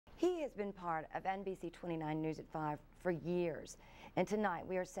He has been part of NBC 29 News at 5 for years. And tonight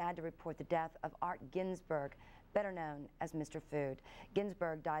we are sad to report the death of Art Ginsberg, better known as Mr. Food.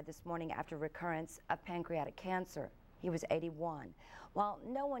 Ginsberg died this morning after recurrence of pancreatic cancer. He was 81. While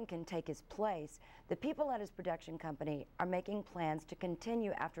no one can take his place, the people at his production company are making plans to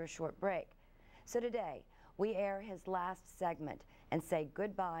continue after a short break. So today, we air his last segment and say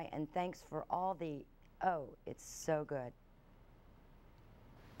goodbye and thanks for all the, oh, it's so good.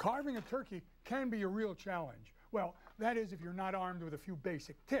 Carving a turkey can be a real challenge. Well, that is if you're not armed with a few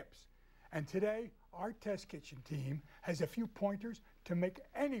basic tips. And today, our test kitchen team has a few pointers to make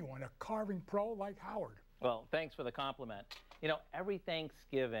anyone a carving pro like Howard. Well, thanks for the compliment. You know, every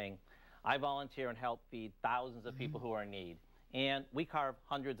Thanksgiving, I volunteer and help feed thousands of people who are in need. And we carve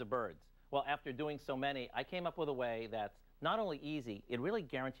hundreds of birds. Well, after doing so many, I came up with a way that's not only easy, it really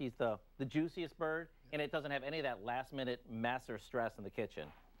guarantees the juiciest bird, and it doesn't have any of that last-minute mess or stress in the kitchen.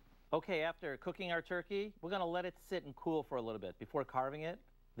 Okay, after cooking our turkey, we're going to let it sit and cool for a little bit before carving it.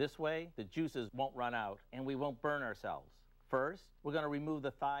 This way, the juices won't run out and we won't burn ourselves. First, we're going to remove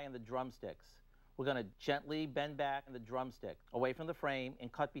the thigh and the drumsticks. We're going to gently bend back the drumstick away from the frame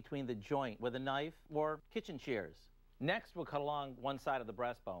and cut between the joint with a knife or kitchen shears. Next, we'll cut along one side of the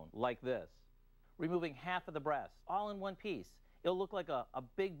breastbone, like this, removing half of the breast, all in one piece. It'll look like a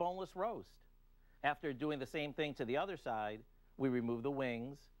big boneless roast. After doing the same thing to the other side, we remove the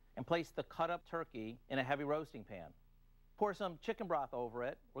wings and place the cut-up turkey in a heavy roasting pan. Pour some chicken broth over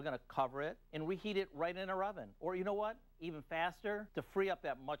it. We're going to cover it and reheat it right in our oven. Or you know what? Even faster, to free up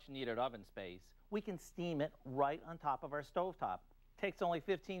that much-needed oven space, we can steam it right on top of our stovetop. Takes only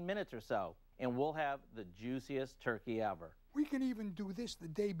 15 minutes or so, and we'll have the juiciest turkey ever. We can even do this the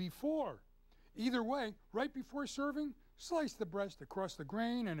day before. Either way, right before serving, slice the breast across the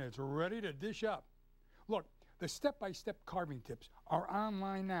grain and it's ready to dish up. Look, the step-by-step carving tips are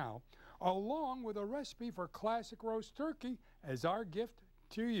online now, along with a recipe for classic roast turkey as our gift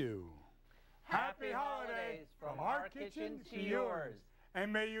to you. Happy holidays from our kitchen to yours.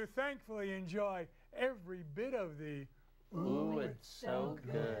 And may you thankfully enjoy every bit of the Ooh, it's so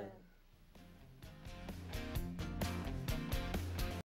good.